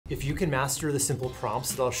If you can master the simple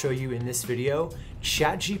prompts that I'll show you in this video,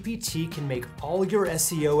 ChatGPT can make all your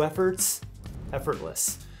SEO efforts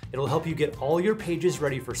effortless. It'll help you get all your pages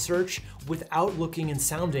ready for search without looking and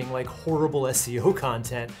sounding like horrible SEO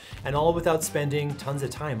content, and all without spending tons of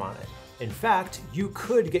time on it. In fact, you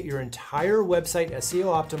could get your entire website SEO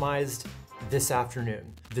optimized this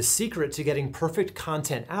afternoon. The secret to getting perfect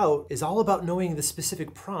content out is all about knowing the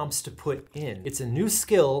specific prompts to put in. It's a new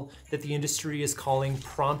skill that the industry is calling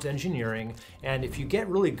prompt engineering, and if you get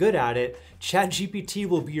really good at it, ChatGPT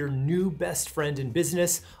will be your new best friend in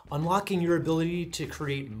business, unlocking your ability to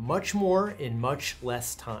create much more in much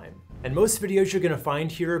less time. And most videos you're gonna find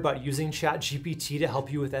here about using ChatGPT to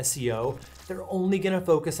help you with SEO, they're only gonna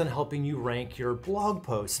focus on helping you rank your blog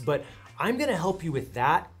posts, but I'm gonna help you with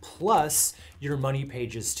that, plus your money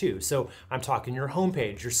pages too. So I'm talking your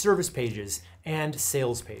homepage, your service pages, and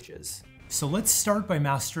sales pages. So let's start by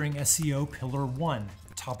mastering SEO Pillar 1,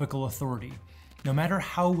 topical authority. No matter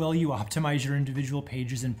how well you optimize your individual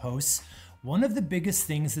pages and posts, one of the biggest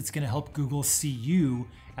things that's gonna help Google see you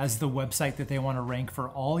as the website that they wanna rank for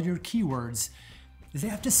all your keywords is they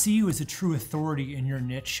have to see you as a true authority in your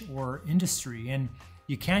niche or industry. And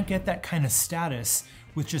you can't get that kind of status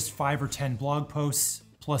with just 5 or 10 blog posts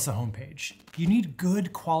plus a homepage. You need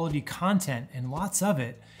good quality content, and lots of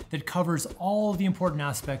it, that covers all the important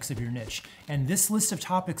aspects of your niche. And this list of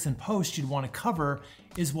topics and posts you'd want to cover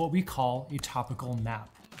is what we call a topical map.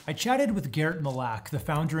 I chatted with Gert Mellak, the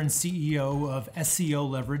founder and CEO of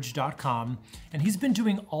SEOleverage.com, and he's been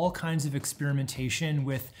doing all kinds of experimentation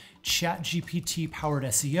with ChatGPT-powered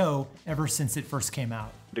SEO ever since it first came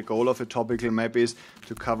out. The goal of a topical map is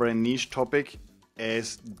to cover a niche topic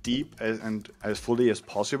as deep and as fully as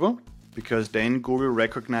possible, because then Google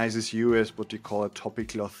recognizes you as what you call a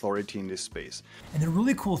topical authority in this space. And the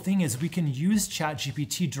really cool thing is we can use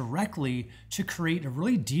ChatGPT directly to create a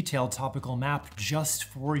really detailed topical map just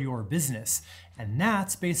for your business. And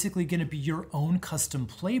that's basically going to be your own custom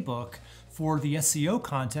playbook for the SEO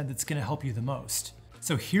content that's going to help you the most.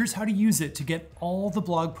 So here's how to use it to get all the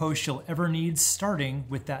blog posts you'll ever need, starting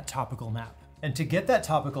with that topical map. And to get that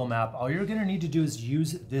topical map, all you're gonna need to do is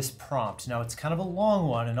use this prompt. Now it's kind of a long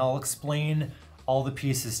one, and I'll explain all the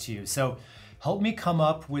pieces to you. So help me come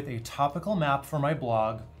up with a topical map for my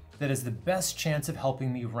blog that has the best chance of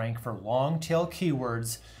helping me rank for long tail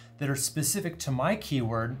keywords that are specific to my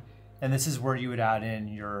keyword. And this is where you would add in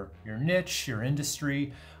your niche, your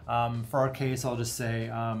industry. For our case, I'll just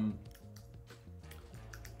say,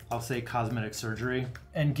 I'll say cosmetic surgery,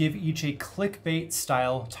 and give each a clickbait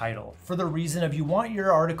style title. For the reason of you want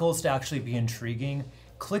your articles to actually be intriguing.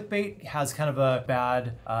 Clickbait has kind of a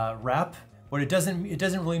bad rep, but it doesn't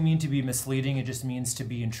really mean to be misleading, it just means to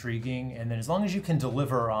be intriguing. And then as long as you can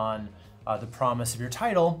deliver on the promise of your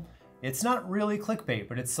title, it's not really clickbait,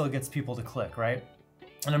 but it still gets people to click, right?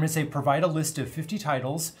 And I'm gonna say provide a list of 50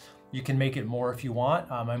 titles. You can make it more if you want.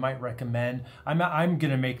 I might recommend, I'm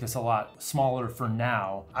gonna make this a lot smaller for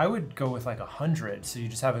now. I would go with like 100, so you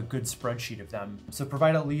just have a good spreadsheet of them. So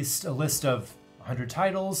provide at least a list of 100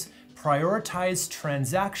 titles, prioritize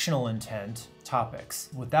transactional intent topics.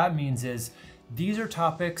 What that means is these are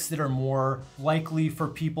topics that are more likely for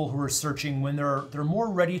people who are searching when they're more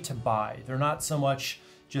ready to buy. They're not so much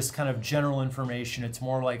just kind of general information. It's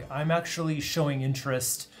more like I'm actually showing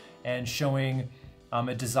interest and showing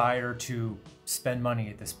a desire to spend money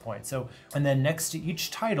at this point. So, and then next to each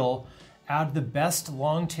title, add the best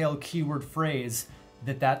long tail keyword phrase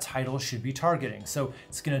that title should be targeting. So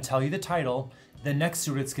it's gonna tell you the title, then next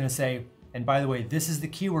to it, it's gonna say, and by the way, this is the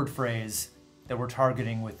keyword phrase that we're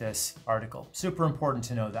targeting with this article. Super important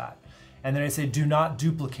to know that. And then I say, do not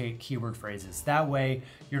duplicate keyword phrases. That way,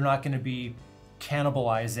 you're not gonna be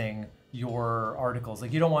cannibalizing your articles.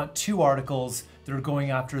 Like you don't want 2 articles that are going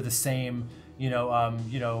after the same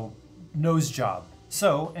nose job.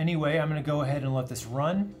 So anyway, I'm gonna go ahead and let this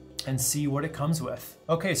run and see what it comes with.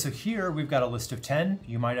 Okay, so here we've got a list of 10.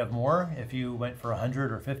 You might have more if you went for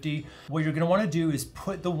 100 or 50. What you're gonna wanna do is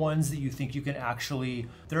put the ones that you think you can actually,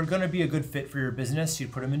 that are gonna be a good fit for your business.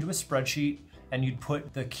 You'd put them into a spreadsheet and you'd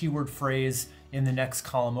put the keyword phrase in the next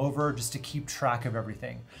column over just to keep track of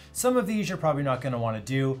everything. Some of these you're probably not gonna wanna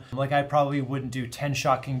do. Like I probably wouldn't do 10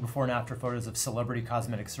 shocking before and after photos of celebrity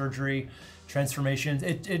cosmetic surgery transformations.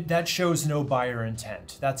 That shows no buyer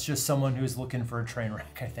intent. That's just someone who's looking for a train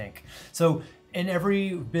wreck, I think. So in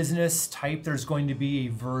every business type, there's going to be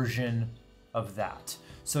a version of that.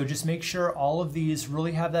 So just make sure all of these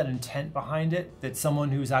really have that intent behind it, that someone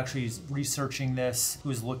who's actually researching this,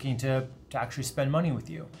 who's looking to actually spend money with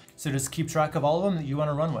you. So just keep track of all of them that you want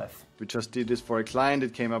to run with. We just did this for a client.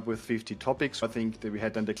 It came up with 50 topics. I think that we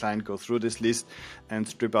had then the client go through this list and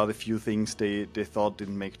strip out a few things they thought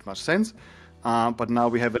didn't make much sense. But now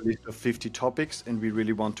we have a list of 50 topics and we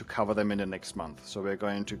really want to cover them in the next month. So we're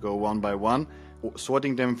going to go one by one,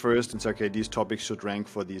 sorting them first and say, okay, these topics should rank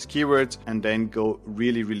for these keywords, and then go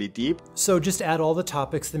really, really deep. So just add all the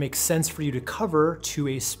topics that make sense for you to cover to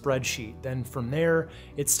a spreadsheet. Then from there,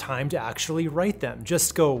 it's time to actually write them.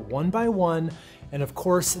 Just go one by one. And of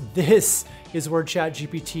course, this is where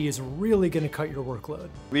ChatGPT is really going to cut your workload.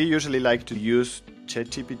 We usually like to use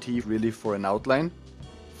ChatGPT really for an outline,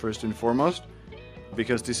 first and foremost,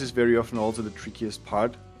 because this is very often also the trickiest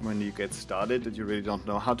part when you get started, that you really don't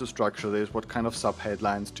know how to structure this, what kind of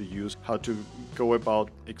subheadlines to use, how to go about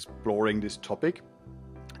exploring this topic.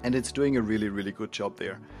 And it's doing a really, really good job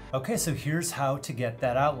there. Okay, so here's how to get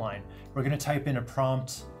that outline. We're going to type in a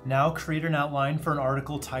prompt. Now create an outline for an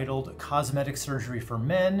article titled Cosmetic Surgery for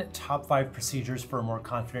Men, Top 5 Procedures for a More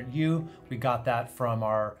Confident You. We got that from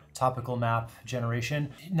our topical map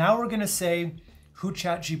generation. Now we're going to say who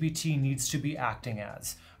ChatGPT needs to be acting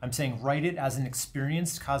as. I'm saying write it as an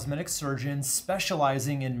experienced cosmetic surgeon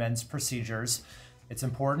specializing in men's procedures. It's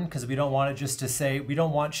important because we don't want it just to say, we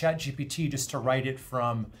don't want ChatGPT just to write it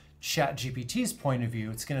from ChatGPT's point of view.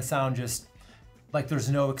 It's going to sound just like there's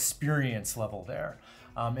no experience level there.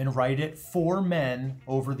 And write it for men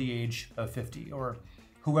over the age of 50 or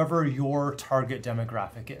whoever your target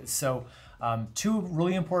demographic is. So two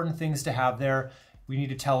really important things to have there. We need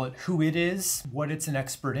to tell it who it is, what it's an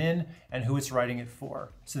expert in, and who it's writing it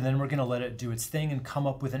for. So then we're going to let it do its thing and come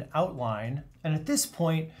up with an outline. And at this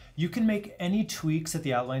point, you can make any tweaks at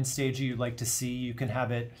the outline stage you'd like to see. You can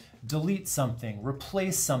have it delete something,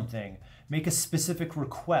 replace something, make a specific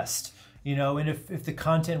request. You know, and if the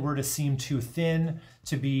content were to seem too thin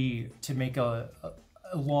to make a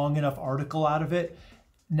long enough article out of it,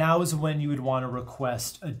 now is when you would want to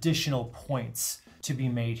request additional points to be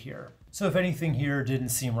made here. So if anything here didn't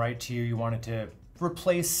seem right to you, you wanted to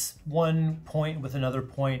replace one point with another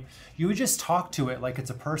point, you would just talk to it like it's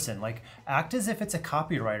a person, like act as if it's a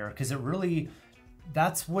copywriter, because it really,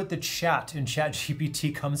 that's what the chat in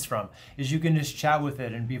ChatGPT comes from, is you can just chat with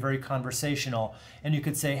it and be very conversational. And you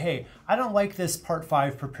could say, hey, I don't like this part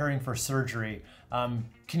 5, preparing for surgery. Can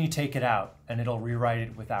you take it out? And it'll rewrite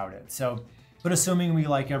it without it. So, but assuming we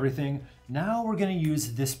like everything, now we're going to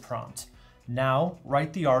use this prompt. Now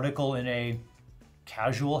write the article in a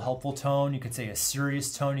casual, helpful tone. You could say a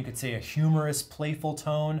serious tone. You could say a humorous, playful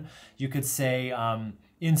tone. You could say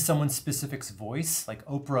in someone specific's voice, like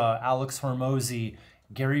Oprah, Alex Hormozy,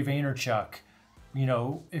 Gary Vaynerchuk. You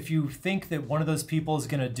know, if you think that one of those people is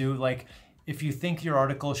going to do, like, if you think your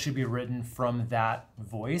article should be written from that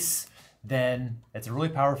voice, then it's a really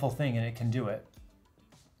powerful thing and it can do it.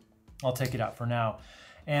 I'll take it out for now.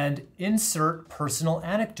 And insert personal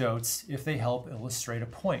anecdotes if they help illustrate a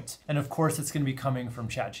point. And of course, it's going to be coming from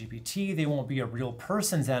ChatGPT. They won't be a real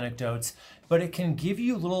person's anecdotes, but it can give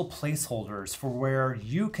you little placeholders for where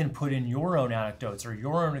you can put in your own anecdotes or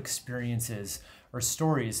your own experiences or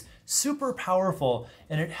stories. Super powerful,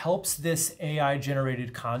 and it helps this AI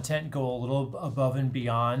generated content go a little above and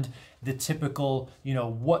beyond the typical, you know,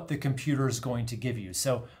 what the computer is going to give you.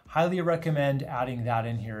 So highly recommend adding that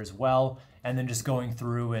in here as well, and then just going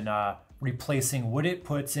through and replacing what it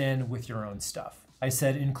puts in with your own stuff. I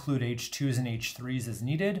said include H2s and H3s as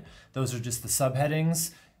needed. Those are just the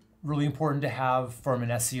subheadings. Really important to have from an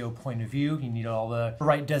SEO point of view. You need all the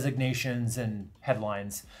right designations and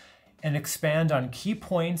headlines. And expand on key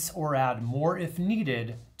points or add more if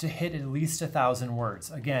needed to hit at least 1,000 words.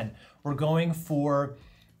 Again, we're going for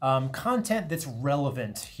content that's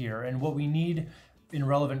relevant here. And what we need in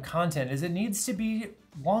relevant content is it needs to be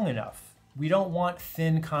long enough. We don't want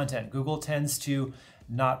thin content. Google tends to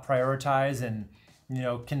not prioritize and, you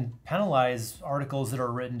know, can penalize articles that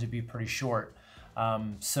are written to be pretty short.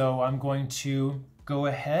 So I'm going to go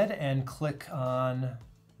ahead and click on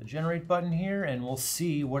the generate button here, and we'll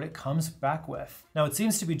see what it comes back with. Now it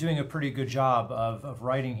seems to be doing a pretty good job of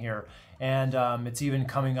writing here, and it's even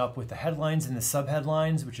coming up with the headlines and the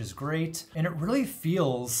subheadlines, which is great. And it really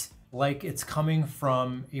feels like it's coming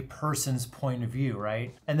from a person's point of view,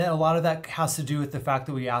 right? And then a lot of that has to do with the fact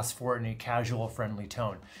that we asked for it in a casual, friendly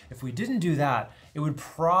tone. If we didn't do that, it would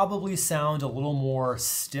probably sound a little more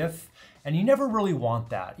stiff, and you never really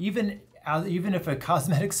want that. Even if a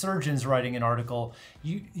cosmetic surgeon's writing an article,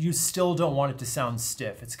 you still don't want it to sound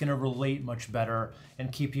stiff. It's gonna relate much better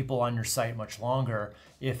and keep people on your site much longer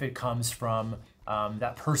if it comes from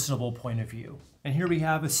that personable point of view. And here we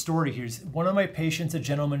have a story. Here's one of my patients, a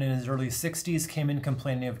gentleman in his early 60s, came in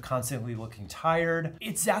complaining of constantly looking tired.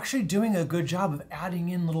 It's actually doing a good job of adding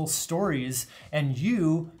in little stories, and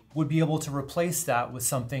you would be able to replace that with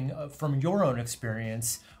something from your own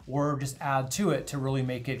experience, or just add to it to really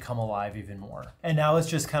make it come alive even more. And now it's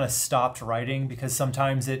just kind of stopped writing because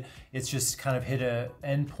sometimes it's just kind of hit an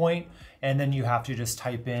end point, and then you have to just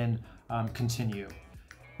type in continue.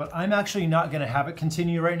 But I'm actually not going to have it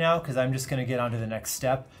continue right now because I'm just going to get on to the next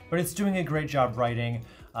step. But it's doing a great job writing.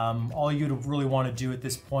 All you'd really want to do at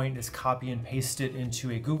this point is copy and paste it into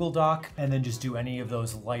a Google Doc and then just do any of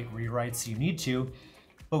those light rewrites you need to.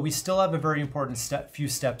 But we still have a very important few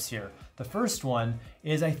steps here. The first one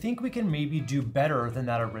is I think we can maybe do better than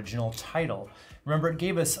that original title. Remember, it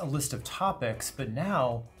gave us a list of topics, but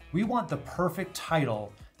now we want the perfect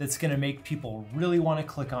title that's going to make people really want to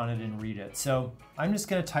click on it and read it. So I'm just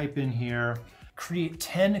going to type in here, create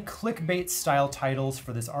 10 clickbait style titles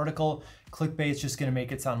for this article. Clickbait is just going to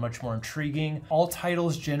make it sound much more intriguing. All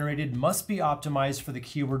titles generated must be optimized for the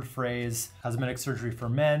keyword phrase cosmetic surgery for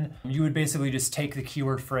men. You would basically just take the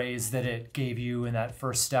keyword phrase that it gave you in that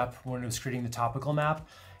first step when it was creating the topical map,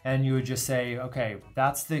 and you would just say, okay,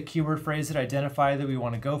 that's the keyword phrase that identify that we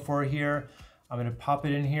want to go for here. I'm going to pop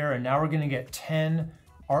it in here, and now we're going to get 10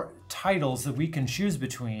 titles that we can choose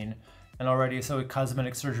between. And already, so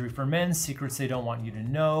cosmetic surgery for men, secrets they don't want you to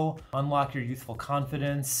know, unlock your youthful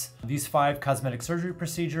confidence. These 5 cosmetic surgery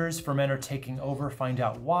procedures for men are taking over, find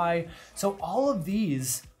out why. So all of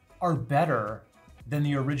these are better than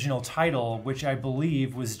the original title, which I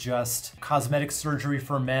believe was just cosmetic surgery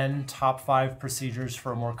for men, top 5 procedures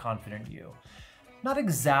for a more confident you. Not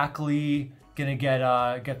exactly gonna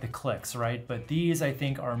get the clicks, right? But these I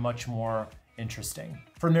think are much more interesting.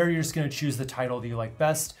 From there, you're just going to choose the title that you like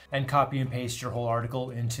best and copy and paste your whole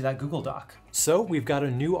article into that Google Doc. So we've got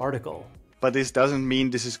a new article. But this doesn't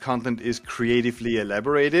mean content is creatively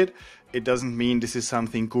elaborated. It doesn't mean this is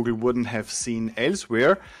something Google wouldn't have seen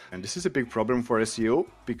elsewhere. And this is a big problem for SEO,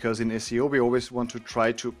 because in SEO we always want to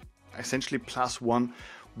try to essentially +1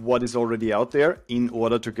 what is already out there in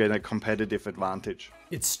order to get a competitive advantage.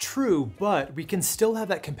 It's true, but we can still have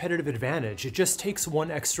that competitive advantage. It just takes one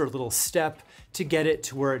extra little step to get it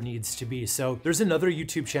to where it needs to be. So there's another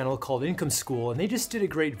YouTube channel called Income School, and they just did a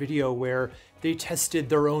great video where they tested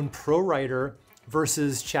their own pro writer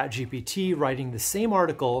versus ChatGPT writing the same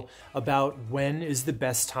article about when is the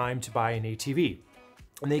best time to buy an ATV.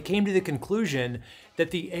 And they came to the conclusion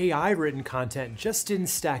that the AI written content just didn't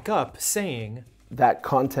stack up, saying, that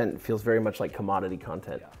content feels very much like commodity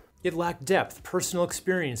content. It lacked depth, personal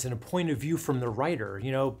experience, and a point of view from the writer.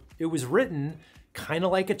 You know, it was written kind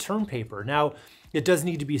of like a term paper. Now, it does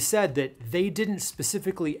need to be said that they didn't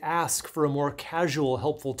specifically ask for a more casual,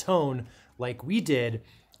 helpful tone like we did,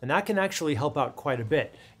 and that can actually help out quite a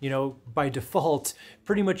bit. You know, by default,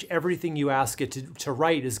 pretty much everything you ask it to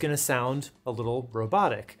write is going to sound a little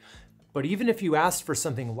robotic. But even if you asked for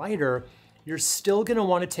something lighter, you're still going to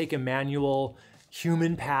want to take a manual,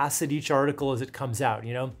 human pass at each article as it comes out,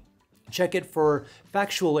 you know? Check it for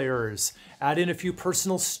factual errors, add in a few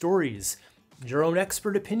personal stories, your own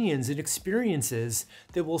expert opinions and experiences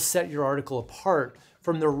that will set your article apart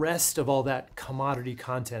from the rest of all that commodity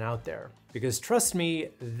content out there. Because trust me,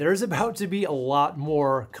 there's about to be a lot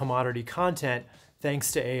more commodity content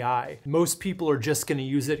thanks to AI. Most people are just going to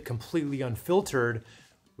use it completely unfiltered,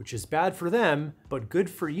 which is bad for them, but good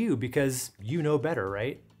for you because you know better,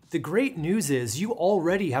 right? The great news is you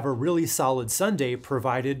already have a really solid sundae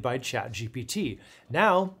provided by ChatGPT.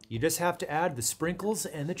 Now, you just have to add the sprinkles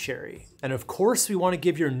and the cherry. And of course, we want to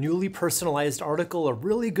give your newly personalized article a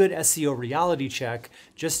really good SEO reality check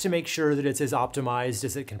just to make sure that it's as optimized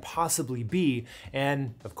as it can possibly be.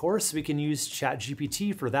 And of course, we can use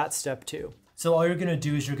ChatGPT for that step too. So all you're going to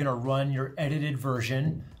do is you're going to run your edited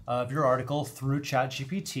version of your article through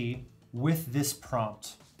ChatGPT with this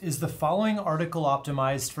prompt. Is the following article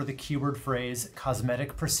optimized for the keyword phrase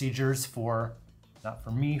cosmetic procedures for, not for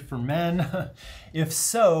me, for men? If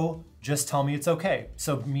so, just tell me it's okay.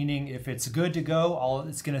 So meaning if it's good to go, all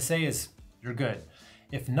it's gonna say is you're good.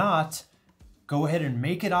 If not, go ahead and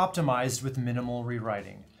make it optimized with minimal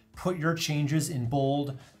rewriting. Put your changes in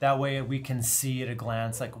bold, that way we can see at a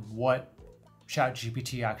glance like what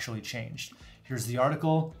ChatGPT actually changed. Here's the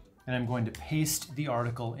article, and I'm going to paste the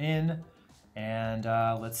article in. And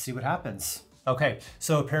let's see what happens. Okay,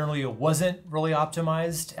 so apparently it wasn't really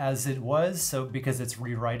optimized as it was, so because it's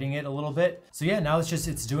rewriting it a little bit. So yeah, now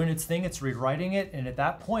it's doing its thing, it's rewriting it, and at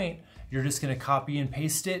that point, You're just gonna copy and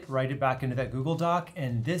paste it, write it back into that Google Doc,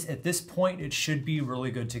 and at this point, it should be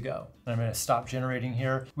really good to go. I'm gonna stop generating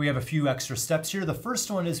here. We have a few extra steps here. The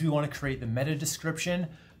first one is we wanna create the meta description.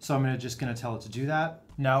 So I'm just gonna tell it to do that.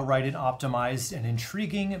 Now write an optimized and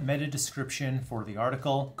intriguing meta description for the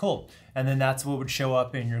article. Cool. And then that's what would show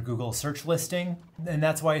up in your Google search listing. And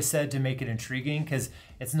that's why I said to make it intriguing, because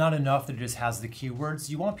it's not enough that it just has the keywords.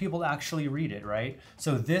 You want people to actually read it, right?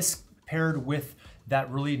 So this paired with that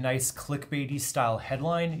really nice clickbaity style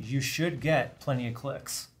headline, you should get plenty of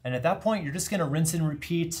clicks. And at that point, you're just gonna rinse and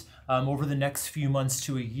repeat over the next few months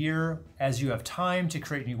to a year as you have time to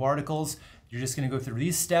create new articles. You're just gonna go through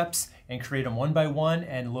these steps and create them one by one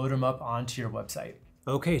and load them up onto your website.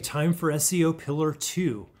 Okay, time for SEO pillar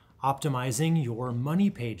 2, optimizing your money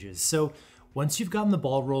pages. So once you've gotten the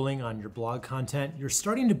ball rolling on your blog content, you're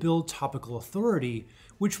starting to build topical authority,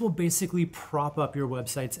 which will basically prop up your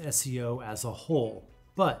website's SEO as a whole.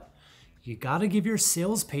 But you gotta give your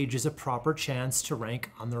sales pages a proper chance to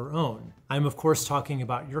rank on their own. I'm of course talking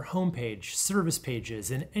about your homepage, service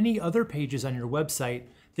pages, and any other pages on your website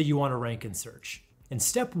that you want to rank in search. And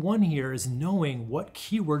step 1 here is knowing what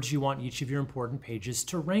keywords you want each of your important pages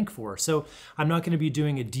to rank for. So I'm not going to be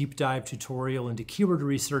doing a deep dive tutorial into keyword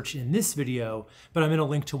research in this video, but I'm going to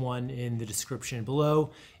link to one in the description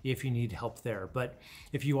below if you need help there. But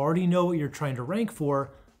if you already know what you're trying to rank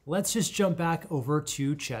for, let's just jump back over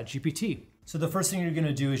to ChatGPT. So the first thing you're going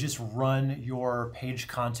to do is just run your page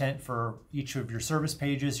content for each of your service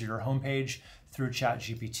pages, your homepage, through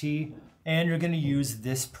ChatGPT, and you're going to use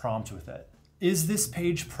this prompt with it. Is this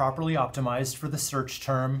page properly optimized for the search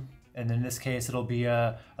term? And in this case, it'll be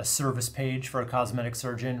a service page for a cosmetic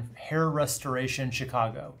surgeon, hair restoration,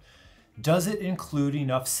 Chicago. Does it include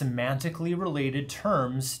enough semantically related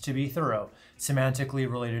terms to be thorough? Semantically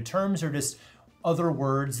related terms are just other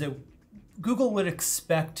words that Google would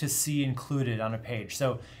expect to see included on a page.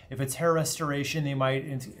 So if it's hair restoration, they might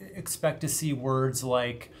expect to see words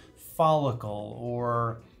like follicle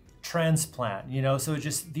or transplant, so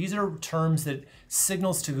these are terms that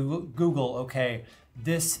signals to Google, okay,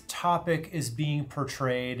 this topic is being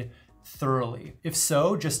portrayed thoroughly. If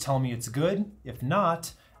so, just tell me it's good. If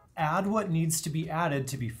not, add what needs to be added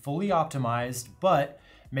to be fully optimized, but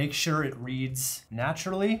make sure it reads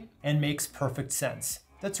naturally and makes perfect sense.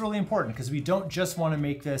 That's really important because we don't just want to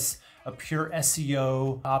make this a pure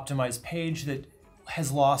SEO optimized page that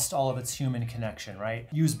has lost all of its human connection, right?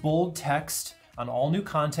 Use bold text on all new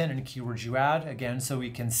content and keywords you add, again, so we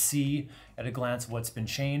can see at a glance what's been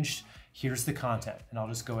changed. Here's the content, and I'll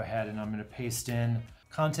just go ahead and I'm gonna paste in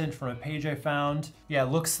content from a page I found. Yeah, it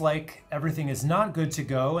looks like everything is not good to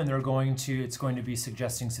go, and it's going to be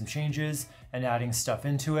suggesting some changes and adding stuff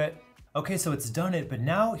into it. Okay, so it's done it, but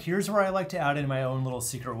now here's where I like to add in my own little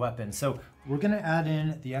secret weapon. So we're gonna add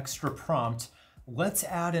in the extra prompt. Let's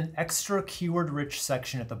add an extra keyword-rich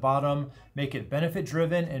section at the bottom, make it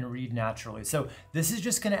benefit-driven and read naturally. So this is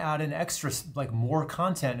just gonna add an extra, more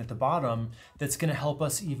content at the bottom that's gonna help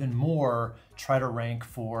us even more try to rank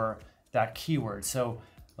for that keyword. So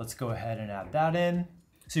let's go ahead and add that in.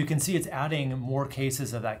 So you can see it's adding more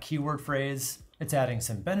cases of that keyword phrase. It's adding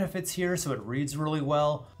some benefits here, so it reads really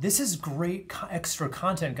well. This is great extra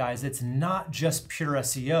content, guys. It's not just pure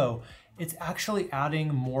SEO. It's actually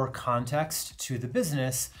adding more context to the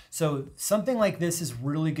business. So something like this is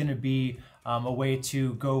really gonna be a way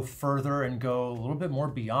to go further and go a little bit more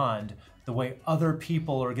beyond the way other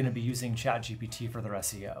people are gonna be using ChatGPT for their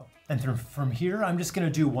SEO. And from here, I'm just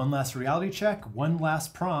gonna do one last reality check, one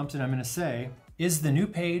last prompt, and I'm gonna say, is the new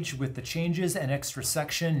page with the changes and extra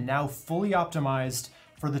section now fully optimized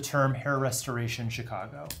for the term hair restoration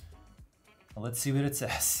Chicago? Well, let's see what it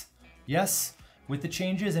says. Yes. With the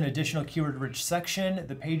changes and additional keyword-rich section,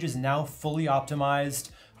 the page is now fully optimized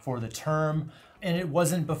for the term, and it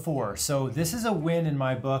wasn't before. So this is a win in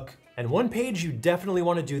my book. And one page you definitely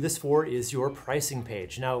want to do this for is your pricing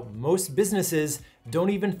page. Now, most businesses don't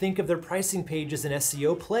even think of their pricing page as an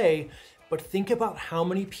SEO play, but think about how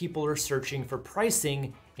many people are searching for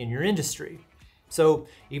pricing in your industry. So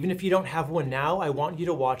even if you don't have one now, I want you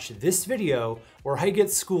to watch this video where I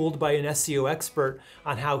get schooled by an SEO expert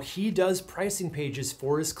on how he does pricing pages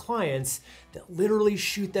for his clients that literally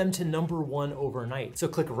shoot them to #1 overnight. So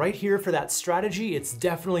click right here for that strategy. It's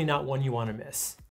definitely not one you want to miss.